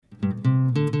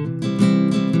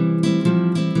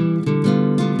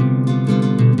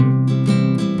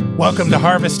Welcome to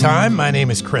Harvest Time. My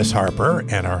name is Chris Harper,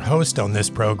 and our host on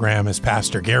this program is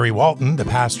Pastor Gary Walton, the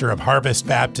pastor of Harvest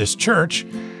Baptist Church.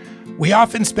 We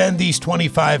often spend these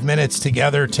 25 minutes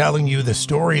together telling you the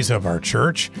stories of our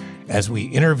church as we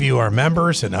interview our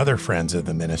members and other friends of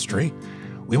the ministry.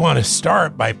 We want to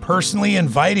start by personally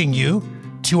inviting you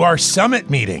to our summit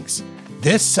meetings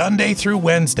this Sunday through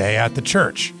Wednesday at the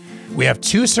church. We have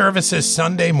two services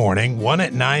Sunday morning, one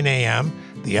at 9 a.m.,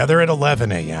 the other at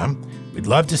 11 a.m. We'd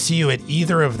love to see you at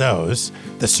either of those.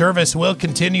 The service will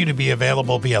continue to be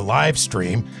available via live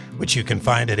stream, which you can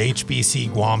find at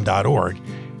hbcguam.org,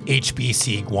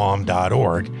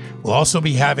 hbcguam.org. We'll also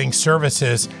be having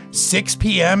services 6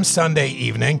 p.m. Sunday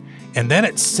evening, and then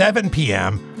at 7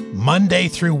 p.m. Monday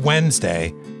through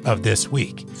Wednesday of this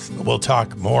week. We'll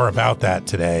talk more about that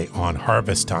today on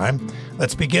Harvest Time.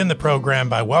 Let's begin the program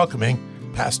by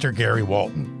welcoming Pastor Gary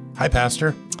Walton. Hi,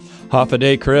 Pastor. Half a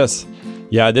day, Chris.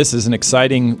 Yeah, this is an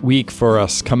exciting week for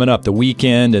us coming up, the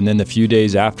weekend and then the few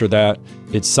days after that.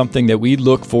 It's something that we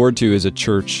look forward to as a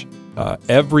church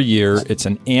every year. It's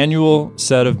an annual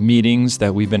set of meetings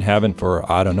that we've been having for,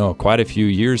 quite a few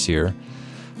years here.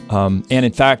 And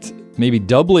in fact, maybe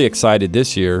doubly excited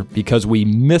this year because we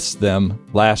missed them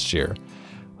last year.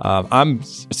 I'm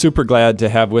super glad to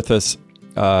have with us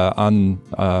on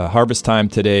Harvest Time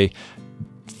today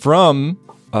from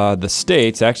the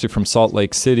States, actually from Salt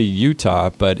Lake City, Utah,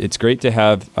 but it's great to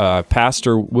have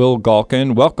Pastor Will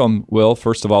Galkin. Welcome, Will.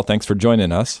 First of all, thanks for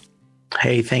joining us.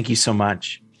 Hey, thank you so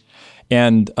much.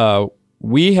 And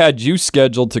we had you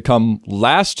scheduled to come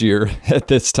last year at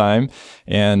this time,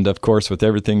 and of course, with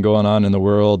everything going on in the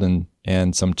world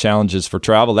and some challenges for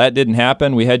travel, that didn't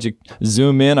happen. We had you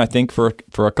Zoom in, I think, for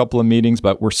a couple of meetings,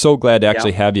 but we're so glad to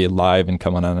actually have you live and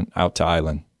coming on out to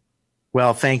Island.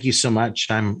 Well, thank you so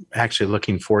much. I'm actually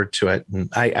looking forward to it. And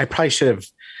I probably should have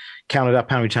counted up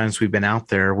how many times we've been out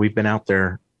there. We've been out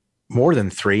there more than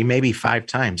 3, maybe 5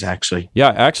 times, actually.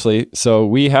 Yeah, actually. So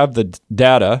we have the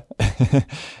data,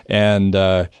 and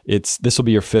this will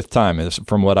be your 5th time,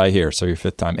 from what I hear. So your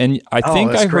 5th time. And I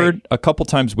think I heard a couple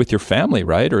times with your family,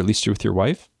 right? Or at least with your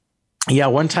wife? Yeah,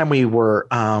 one time we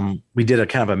did a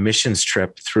kind of a missions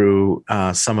trip through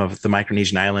some of the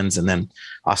Micronesian islands and then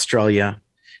Australia.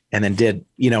 And then did,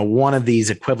 one of these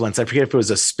equivalents. I forget if it was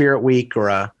a Spirit Week or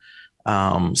a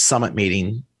summit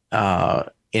meeting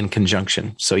in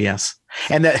conjunction. So yes,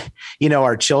 and that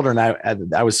our children.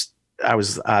 I was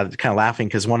kind of laughing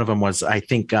because one of them was, I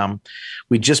think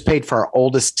we just paid for our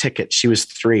oldest ticket. She was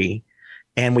 3,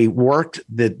 and we worked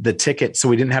the ticket so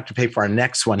we didn't have to pay for our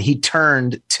next one. He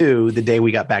turned 2 the day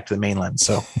we got back to the mainland.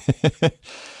 So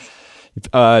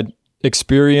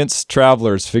experienced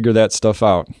travelers figure that stuff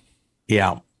out.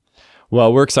 Yeah.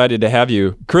 Well, we're excited to have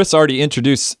you. Chris already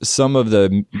introduced some of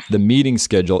the meeting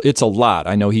schedule. It's a lot.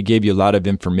 I know he gave you a lot of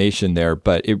information there,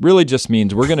 but it really just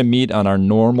means we're going to meet on our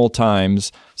normal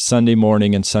times, Sunday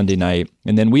morning and Sunday night.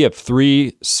 And then we have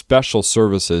 3 special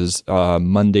services,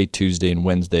 Monday, Tuesday, and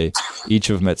Wednesday, each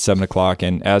of them at 7 o'clock.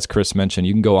 And as Chris mentioned,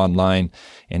 you can go online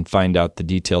and find out the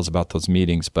details about those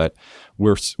meetings. But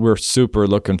we're super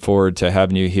looking forward to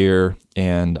having you here.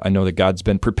 And I know that God's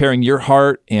been preparing your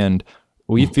heart, and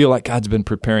we feel like God's been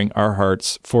preparing our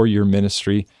hearts for your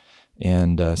ministry.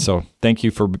 And so thank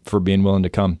you for being willing to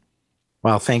come.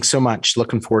 Well, thanks so much.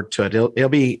 Looking forward to it. It'll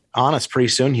be honest pretty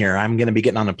soon here. I'm going to be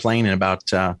getting on a plane in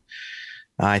about,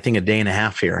 I think, a day and a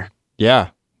half here.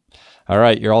 Yeah. All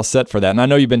right. You're all set for that. And I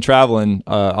know you've been traveling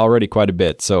already quite a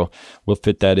bit, so we'll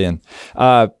fit that in.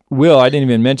 Will, I didn't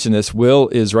even mention this. Will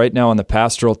is right now on the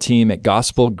pastoral team at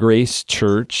Gospel Grace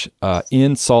Church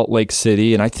in Salt Lake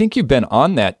City. And I think you've been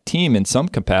on that team in some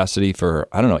capacity for,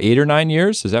 8 or 9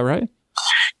 years. Is that right?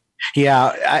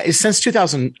 Yeah. Since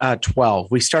 2012,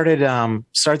 we started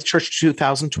the church in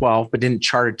 2012, but didn't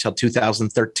chart it till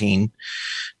 2013.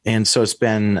 And so it's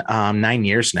been 9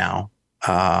 years now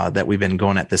that we've been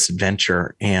going at this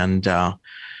adventure. And,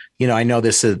 I know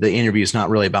the interview is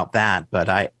not really about that,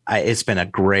 but it's been a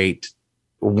great,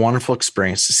 wonderful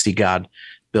experience to see God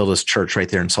build his church right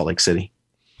there in Salt Lake City.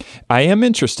 I am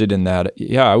interested in that.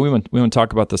 Yeah, we want to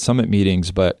talk about the summit meetings,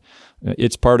 but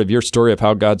it's part of your story of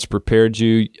how God's prepared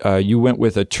you. You went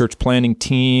with a church planning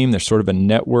team. There's sort of a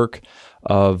network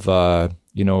of,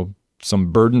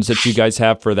 some burdens that you guys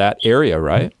have for that area,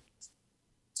 right?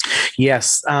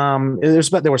 Yes. There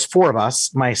was 4 of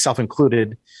us, myself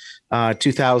included.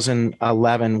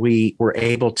 2011, we were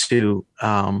able to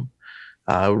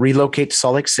relocate to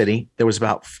Salt Lake City. There was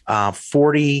about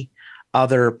 40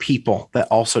 other people that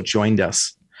also joined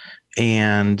us.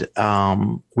 And we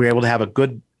were able to have a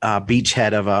good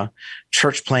beachhead of a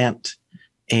church plant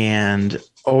And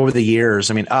over the years,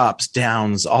 I mean, ups,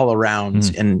 downs, all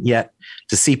around, and yet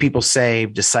to see people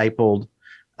saved, discipled.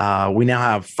 We now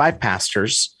have 5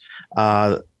 pastors.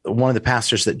 One of the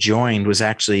pastors that joined was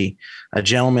actually a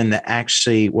gentleman that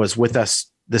actually was with us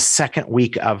the second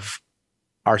week of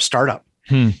our startup.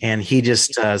 And he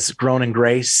just has grown in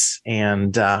grace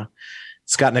and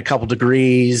has gotten a couple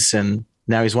degrees, and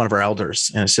now he's one of our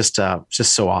elders. And it's just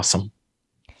so awesome.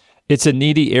 It's a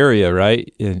needy area,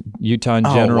 right? In Utah in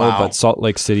general, but Salt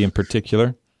Lake City in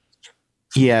particular.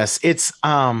 Yes, it's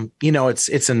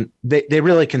they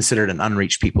really consider it an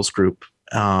unreached people's group.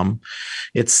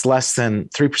 It's less than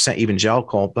 3%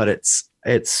 evangelical, but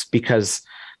it's because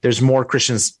there's more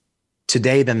Christians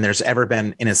today than there's ever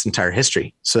been in its entire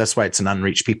history. So that's why it's an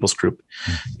unreached people's group.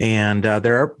 And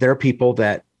there are people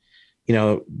that,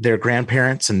 their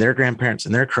grandparents and their grandparents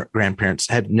and their grandparents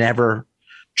had never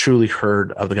truly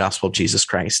heard of the gospel of Jesus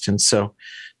Christ. And so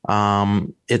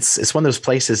it's one of those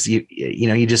places you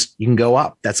can go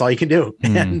up. That's all you can do.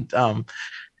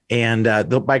 And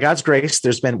by God's grace,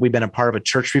 we've been a part of a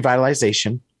church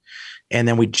revitalization, and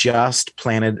then we just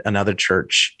planted another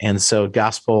church. And so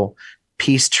Gospel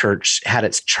Peace Church had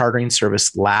its chartering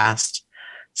service last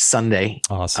Sunday.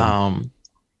 Awesome.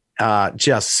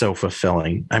 Just so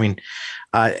fulfilling. I mean,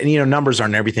 numbers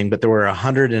aren't everything, but there were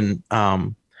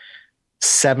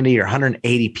 170 or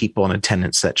 180 people in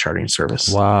attendance at that chartering service.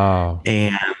 Wow.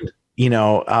 And,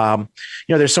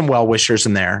 there's some well-wishers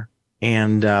in there.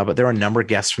 And, but there were a number of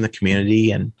guests from the community,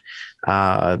 and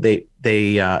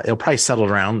it'll probably settle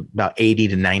around about 80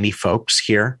 to 90 folks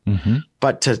here.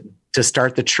 But to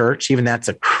start the church, even that's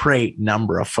a great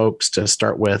number of folks to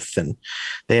start with. And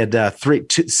they had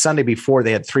Sunday before,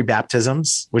 they had 3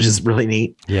 baptisms, which is really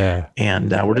neat. Yeah.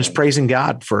 And we're just praising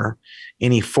God for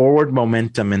any forward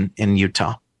momentum in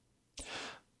Utah.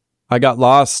 I got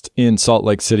lost in Salt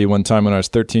Lake City one time when I was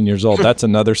 13 years old. That's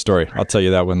another story. I'll tell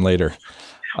you that one later.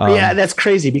 Yeah, that's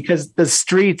crazy because the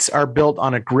streets are built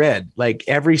on a grid. Like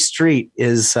every street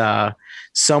is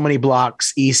so many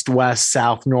blocks east, west,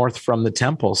 south, north from the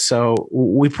temple. So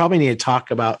we probably need to talk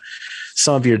about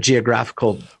some of your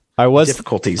geographical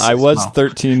difficulties. I was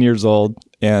 13 years old,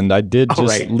 and I did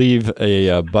just leave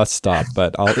a bus stop,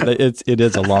 but it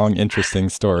is a long, interesting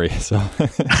story. So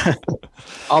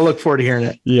I'll look forward to hearing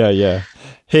it. Yeah.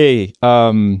 Hey,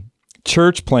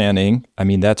 church planning, I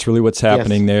mean, that's really what's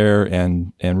happening there,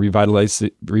 and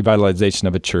revitalization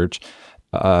of a church.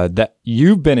 That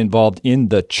you've been involved in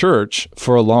the church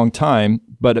for a long time,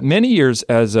 but many years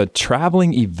as a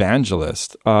traveling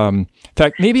evangelist. In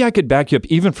fact, maybe I could back you up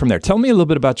even from there. Tell me a little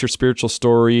bit about your spiritual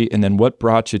story, and then what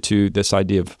brought you to this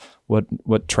idea of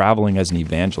what traveling as an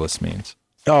evangelist means.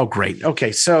 Oh, great.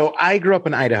 Okay, so I grew up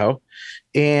in Idaho,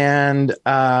 and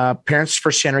parents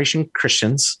first-generation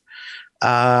Christians.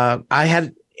 I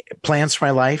had plans for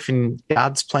my life, and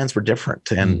God's plans were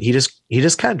different. And he just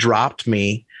kind of dropped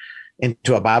me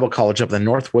into a Bible college up in the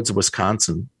North Woods of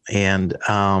Wisconsin. And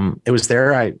it was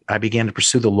there I began to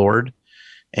pursue the Lord,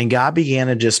 and God began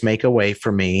to just make a way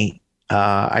for me.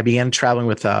 I began traveling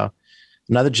with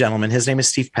another gentleman. His name is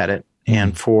Steve Pettit.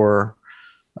 And for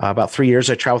about 3 years,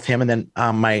 I traveled with him. And then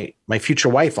my future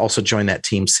wife also joined that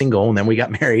team, single. And then we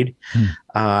got married.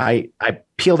 I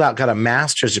peeled out, got a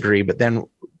master's degree, but then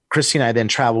Christy and I then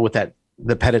traveled with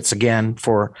the Pettits again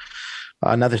for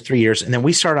another 3 years. And then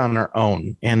we started on our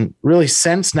own. And really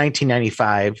since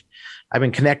 1995, I've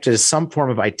been connected to some form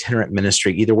of itinerant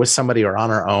ministry, either with somebody or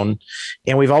on our own.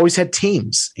 And we've always had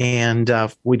teams. And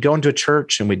we'd go into a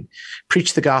church and we'd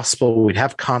preach the gospel. We'd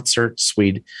have concerts.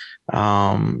 We'd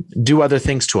do other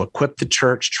things to equip the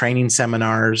church, training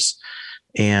seminars,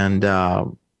 and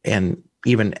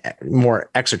even more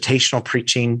exhortational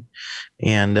preaching.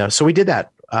 And so we did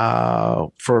that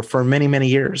for many, many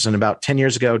years. And about 10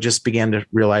 years ago, just began to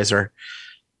realize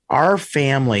our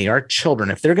family, our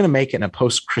children, if they're going to make it in a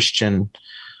post-Christian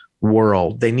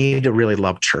world, they need to really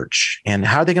love church. And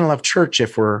how are they going to love church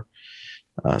if we're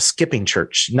skipping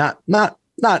church? Not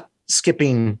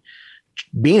skipping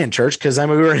being in church, because we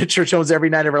were in church almost every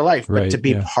night of our life, but to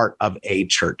be part of a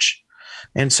church.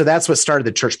 And so that's what started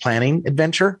the church planning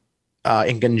adventure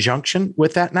in conjunction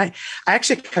with that. And I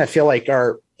actually kind of feel like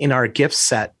our gift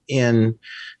set in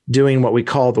doing what we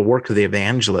call the work of the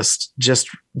evangelist just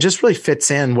really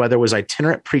fits in, whether it was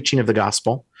itinerant preaching of the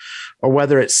gospel or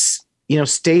whether it's,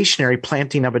 stationary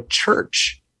planting of a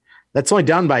church. That's only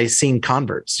done by seeing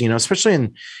converts, especially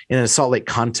in a Salt Lake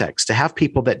context, to have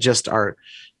people that just are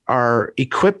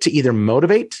equipped to either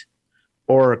motivate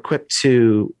or equipped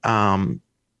to, or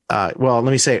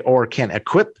can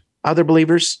equip other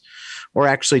believers, or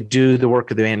actually do the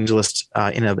work of the evangelist in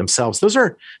and of themselves. Those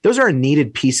are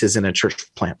needed pieces in a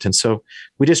church plant. And so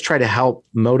we just try to help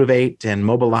motivate and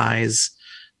mobilize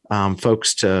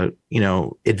folks to,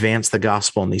 advance the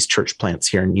gospel in these church plants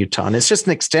here in Utah. And it's just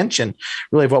an extension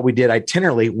really of what we did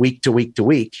itinerally week to week to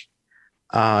week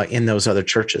in those other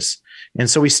churches. And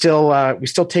so we still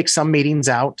take some meetings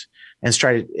out and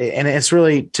and it's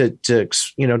really to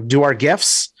do our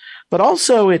gifts, but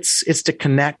also it's to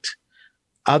connect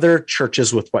other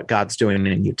churches with what God's doing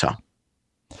in Utah.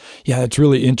 Yeah, it's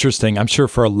really interesting. I'm sure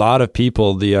for a lot of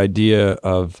people, the idea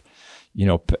of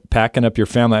packing up your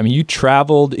family. I mean, you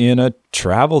traveled in a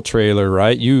travel trailer,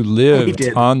 right? You lived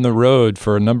on the road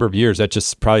for a number of years. That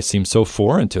just probably seems so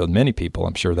foreign to many people,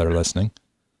 I'm sure, that are listening.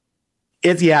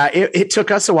 It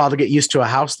took us a while to get used to a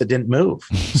house that didn't move.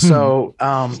 So,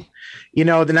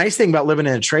 the nice thing about living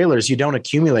in a trailer is you don't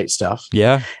accumulate stuff.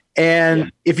 Yeah.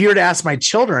 And if you were to ask my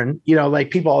children,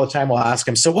 people all the time will ask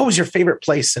them, so what was your favorite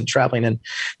place in traveling? And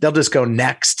they'll just go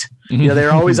next.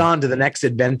 They're always on to the next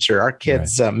adventure. Our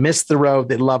kids missed the road.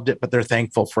 They loved it, but they're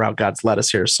thankful for how God's led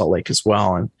us here at Salt Lake as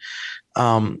well.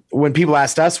 And when people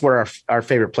asked us where our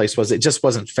favorite place was, it just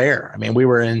wasn't fair. I mean, we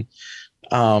were in,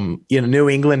 New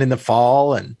England in the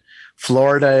fall and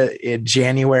Florida in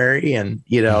January and,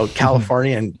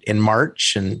 California in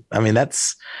March. And I mean,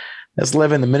 that's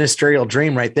living the ministerial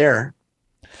dream right there.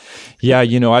 Yeah.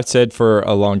 I've said for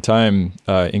a long time,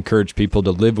 encourage people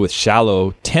to live with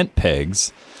shallow tent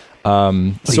pegs.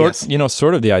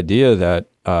 Sort of the idea that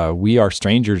we are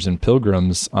strangers and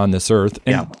pilgrims on this earth.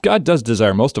 And God does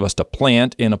desire most of us to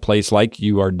plant in a place like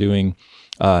you are doing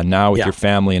now with your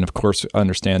family. And of course,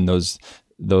 understand those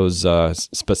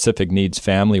specific needs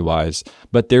family-wise.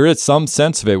 But there is some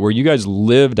sense of it where you guys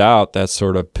lived out that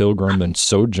sort of pilgrim and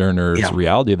sojourner's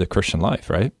reality of the Christian life,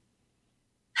 right?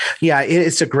 Yeah,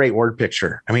 it's a great word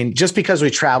picture. I mean, just because we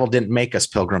traveled didn't make us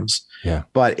pilgrims,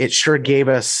 but it sure gave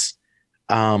us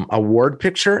a word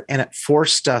picture, and it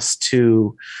forced us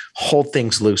to hold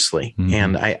things loosely. Mm-hmm.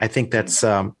 And I think that's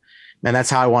how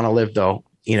I want to live, though.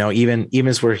 Even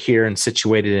as we're here and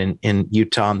situated in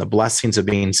Utah, and the blessings of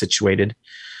being situated,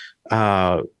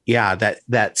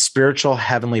 that spiritual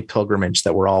heavenly pilgrimage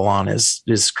that we're all on is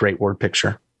a great word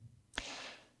picture.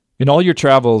 In all your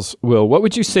travels, Will, what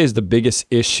would you say is the biggest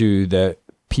issue that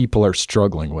people are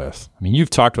struggling with? I mean,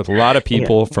 you've talked with a lot of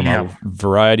people from a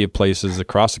variety of places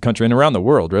across the country and around the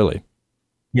world, really.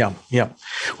 Yeah.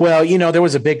 Well, there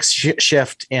was a big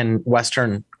shift in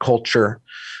Western culture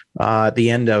at the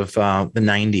end of the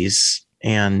 90s,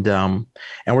 and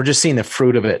we're just seeing the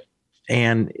fruit of it.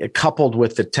 And coupled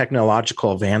with the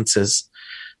technological advances,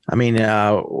 I mean,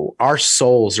 our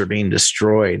souls are being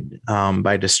destroyed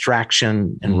by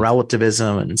distraction and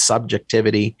relativism and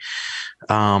subjectivity.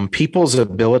 People's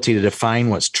ability to define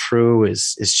what's true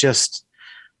is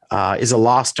a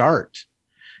lost art.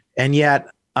 And yet,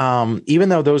 even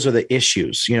though those are the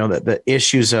issues, the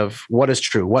issues of what is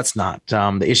true, what's not,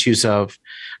 the issues of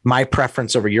my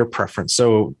preference over your preference.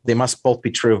 So they must both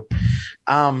be true.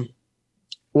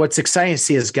 What's exciting to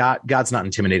see is God's not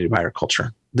intimidated by our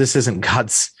culture. This isn't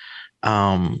God's.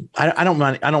 I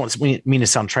don't mean to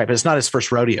sound trite, but it's not his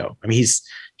first rodeo. I mean,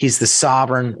 he's the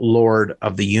sovereign Lord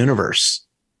of the universe.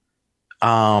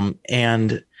 And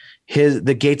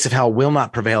the gates of hell will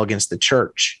not prevail against the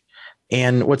church.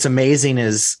 And what's amazing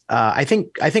is, I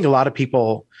think a lot of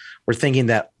people were thinking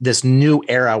that this new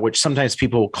era, which sometimes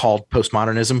people called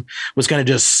postmodernism, was going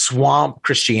to just swamp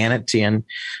Christianity. And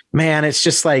man, it's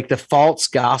just like the false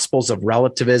gospels of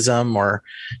relativism or,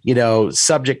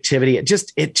 subjectivity.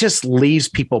 It just leaves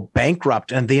people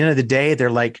bankrupt. And at the end of the day,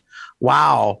 they're like,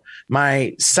 wow,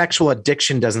 my sexual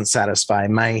addiction doesn't satisfy.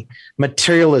 My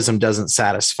materialism doesn't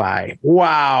satisfy.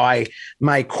 Wow,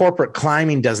 my corporate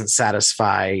climbing doesn't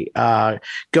satisfy.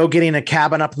 Go getting a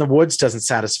cabin up in the woods doesn't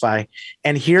satisfy.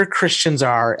 And here Christians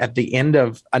are at the end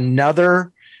of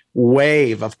another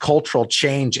wave of cultural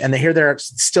change. And they're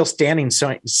still standing,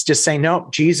 so just saying, no,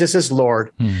 Jesus is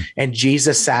Lord and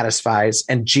Jesus satisfies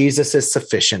and Jesus is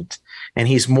sufficient. And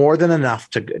he's more than enough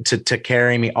to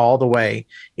carry me all the way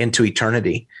into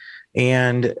eternity.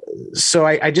 And so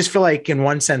I just feel like in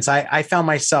one sense, I found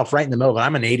myself right in the middle of it.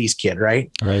 I'm an 80s kid, right?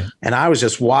 And I was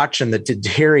just watching the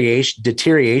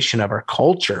deterioration of our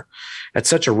culture at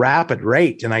such a rapid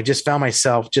rate. And I just found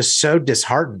myself just so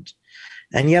disheartened.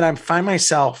 And yet I find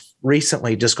myself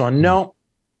recently just going, no,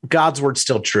 God's word's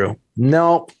still true.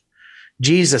 No,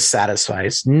 Jesus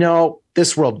satisfies. No,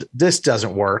 this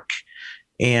doesn't work.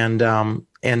 And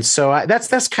so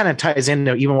that's kind of ties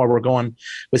into even where we're going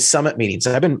with summit meetings.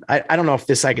 I don't know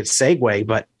if I could segue,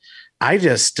 but I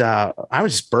was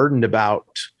just burdened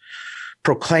about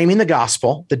proclaiming the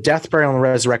gospel, the death, burial, and the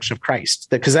resurrection of Christ,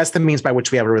 because that's the means by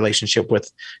which we have a relationship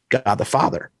with God the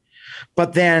Father.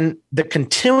 But then the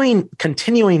continuing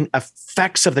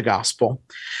effects of the gospel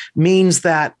means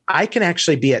that I can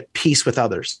actually be at peace with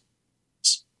others.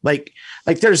 Like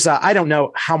there's, I don't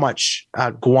know how much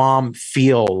Guam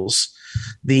feels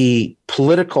the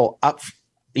political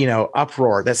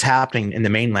uproar that's happening in the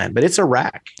mainland, but it's a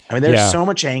wreck. I mean, there's so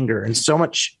much anger and so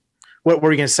much. What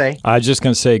were you going to say? I was just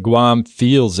going to say Guam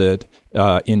feels it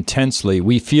intensely.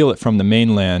 We feel it from the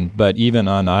mainland, but even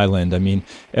on island, I mean,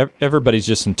 everybody's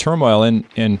just in turmoil.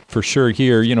 And for sure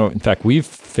here, in fact, we've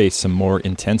faced some more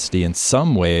intensity in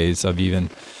some ways of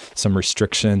even some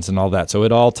restrictions and all that. So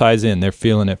it all ties in. They're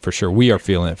feeling it for sure. We are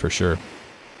feeling it for sure.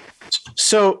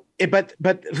 So, but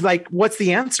like, what's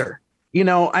the answer?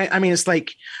 I mean, it's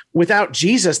like without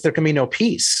Jesus, there can be no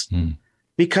peace.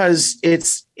 Because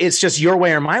it's just your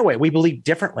way or my way. We believe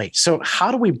differently. So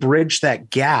how do we bridge that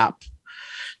gap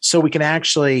so we can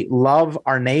actually love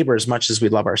our neighbor as much as we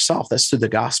love ourselves? That's through the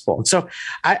gospel. And so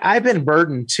I've been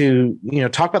burdened to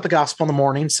talk about the gospel in the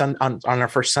morning on our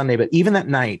first Sunday, but even that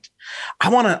night, I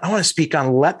want to speak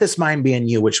on let this mind be in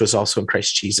you, which was also in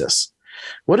Christ Jesus.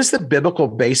 What is the biblical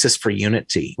basis for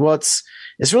unity? Well,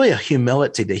 it's really the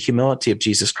humility of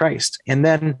Jesus Christ. And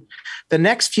then the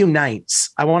next few nights,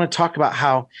 I want to talk about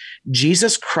how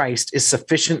Jesus Christ is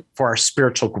sufficient for our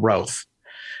spiritual growth.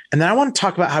 And then I want to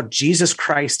talk about how Jesus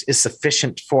Christ is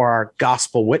sufficient for our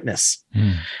gospel witness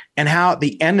and how at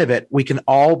the end of it, we can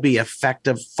all be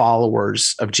effective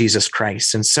followers of Jesus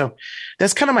Christ. And so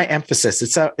that's kind of my emphasis.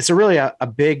 It's a really a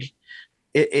big,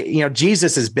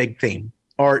 Jesus is big theme,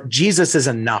 or Jesus is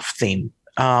enough theme.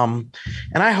 And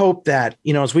I hope that,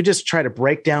 as we just try to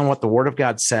break down what the Word of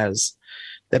God says,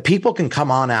 that people can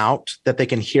come on out, that they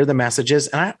can hear the messages.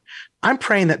 And I'm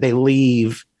praying that they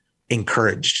leave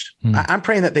encouraged. I'm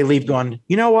praying that they leave going,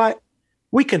 you know what?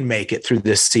 We can make it through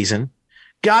this season.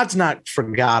 God's not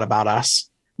forgot about us.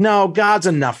 No, God's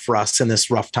enough for us in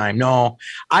this rough time. No,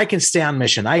 I can stay on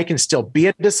mission. I can still be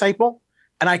a disciple,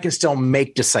 and I can still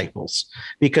make disciples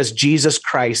because Jesus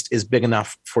Christ is big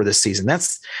enough for this season.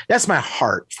 That's my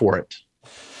heart for it.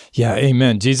 Yeah,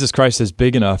 amen. Jesus Christ is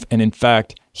big enough. And in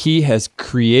fact, he has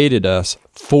created us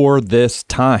for this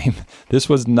time. This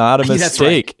was not a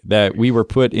mistake that we were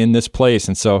put in this place.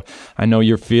 And so I know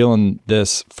you're feeling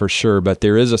this for sure, but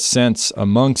there is a sense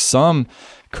among some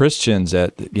Christians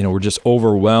that, we're just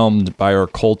overwhelmed by our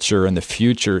culture and the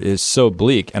future is so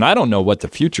bleak. And I don't know what the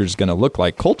future is going to look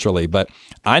like culturally, but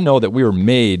I know that we were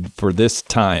made for this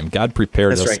time. God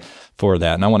prepared us for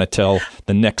that. And I want to tell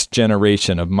the next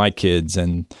generation of my kids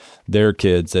and their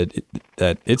kids that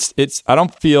it's I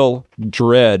don't feel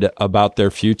dread about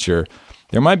their future.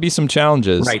 There might be some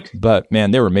challenges, but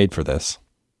man, they were made for this.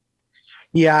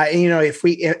 Yeah, if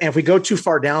we go too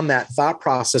far down that thought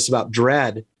process about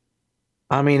dread,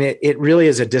 I mean, it really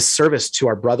is a disservice to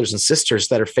our brothers and sisters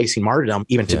that are facing martyrdom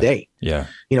even today. Yeah.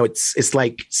 It's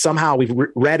like somehow we've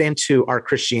read into our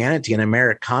Christianity and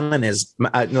Americanism,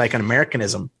 like an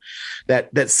Americanism,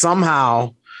 that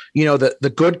somehow,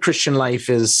 the good Christian life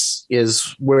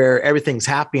is where everything's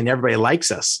happy and everybody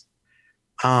likes us.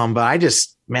 But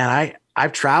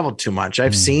I've traveled too much.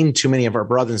 I've seen too many of our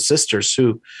brothers and sisters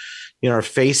who, are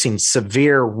facing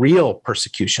severe, real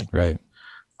persecution. Right.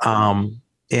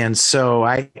 And so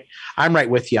I'm right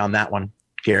with you on that one,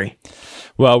 Gary.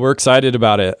 Well, we're excited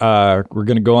about it. We're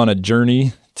going to go on a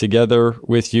journey together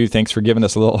with you. Thanks for giving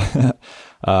us a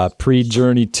little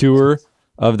pre-journey tour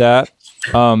of that.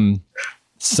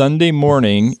 Sunday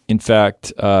morning, in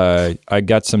fact, I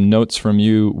got some notes from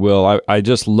you, Will. I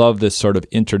just love this sort of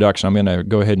introduction. I'm going to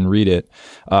go ahead and read it.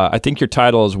 I think your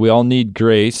title is We All Need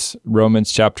Grace,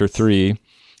 Romans chapter 3.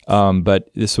 But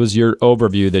this was your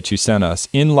overview that you sent us.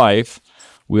 In life,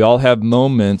 we all have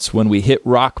moments when we hit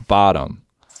rock bottom.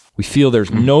 We feel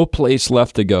there's no place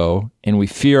left to go, and we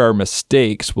fear our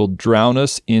mistakes will drown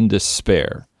us in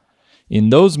despair. In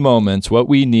those moments, what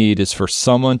we need is for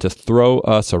someone to throw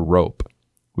us a rope.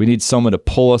 We need someone to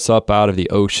pull us up out of the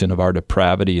ocean of our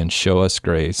depravity and show us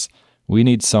grace. We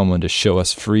need someone to show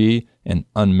us free and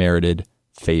unmerited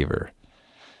favor.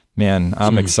 Man,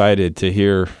 I'm excited to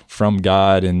hear from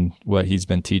God and what he's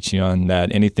been teaching on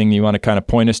that. Anything you want to kind of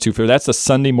point us to for that's a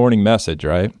Sunday morning message,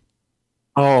 right?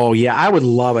 Oh, yeah. I would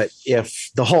love it if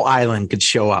the whole island could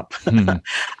show up. Now,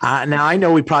 I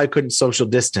know we probably couldn't social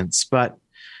distance, but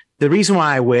the reason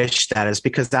why I wish that is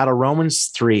because out of Romans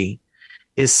 3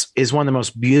 is one of the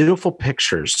most beautiful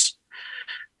pictures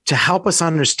to help us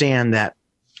understand that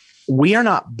we are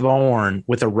not born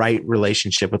with a right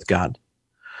relationship with God.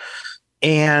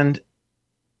 And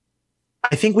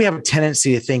I think we have a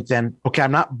tendency to think then, okay,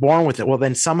 I'm not born with it. Well,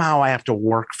 then somehow I have to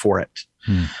work for it.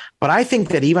 But I think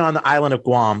that even on the island of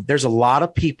Guam, there's a lot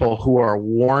of people who are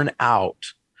worn out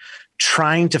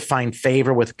trying to find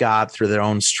favor with God through their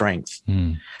own strength.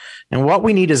 And what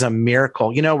we need is a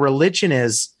miracle. Religion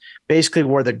is basically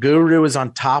where the guru is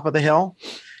on top of the hill,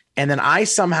 and then I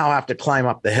somehow have to climb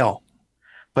up the hill.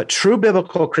 But true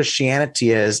biblical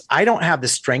Christianity is, I don't have the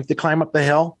strength to climb up the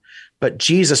hill, but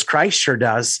Jesus Christ sure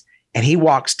does. And he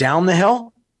walks down the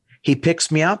hill, he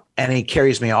picks me up, and he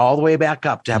carries me all the way back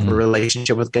up to have a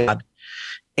relationship with God.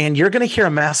 And you're going to hear a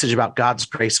message about God's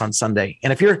grace on Sunday.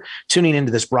 And if you're tuning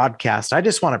into this broadcast, I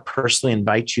just want to personally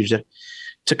invite you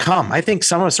to come. I think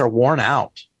some of us are worn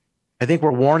out. I think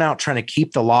we're worn out trying to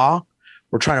keep the law.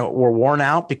 We're worn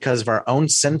out because of our own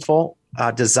sinful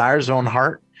desires, our own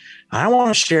heart. I want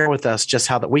to share with us just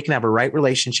how that we can have a right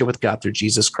relationship with God through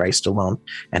Jesus Christ alone,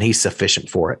 and he's sufficient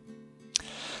for it.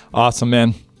 Awesome,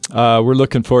 man. We're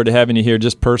looking forward to having you here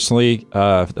just personally,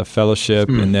 a fellowship,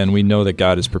 and then we know that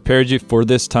God has prepared you for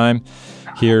this time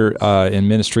here in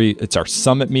ministry. It's our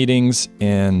summit meetings,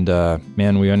 and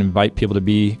man, we want to invite people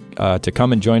to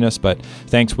come and join us. But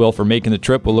thanks, Will, for making the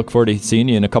trip. We'll look forward to seeing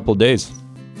you in a couple of days.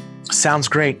 Sounds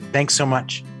great. Thanks so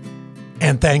much.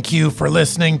 And thank you for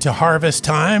listening to Harvest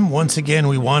Time. Once again,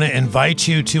 we want to invite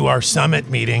you to our summit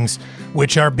meetings,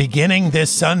 which are beginning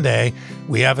this Sunday.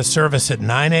 We have a service at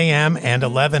 9 a.m. and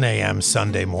 11 a.m.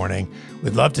 Sunday morning.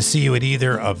 We'd love to see you at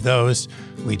either of those.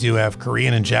 We do have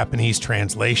Korean and Japanese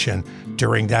translation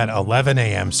during that 11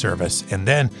 a.m. service. And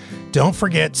then don't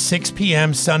forget 6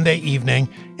 p.m. Sunday evening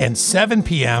and 7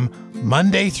 p.m.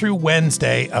 Monday through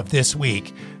Wednesday of this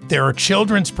week. There are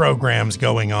children's programs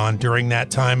going on during that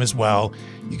time as well.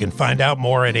 You can find out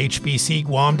more at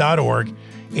hbcguam.org,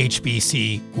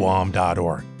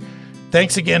 hbcguam.org.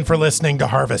 Thanks again for listening to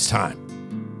Harvest Time.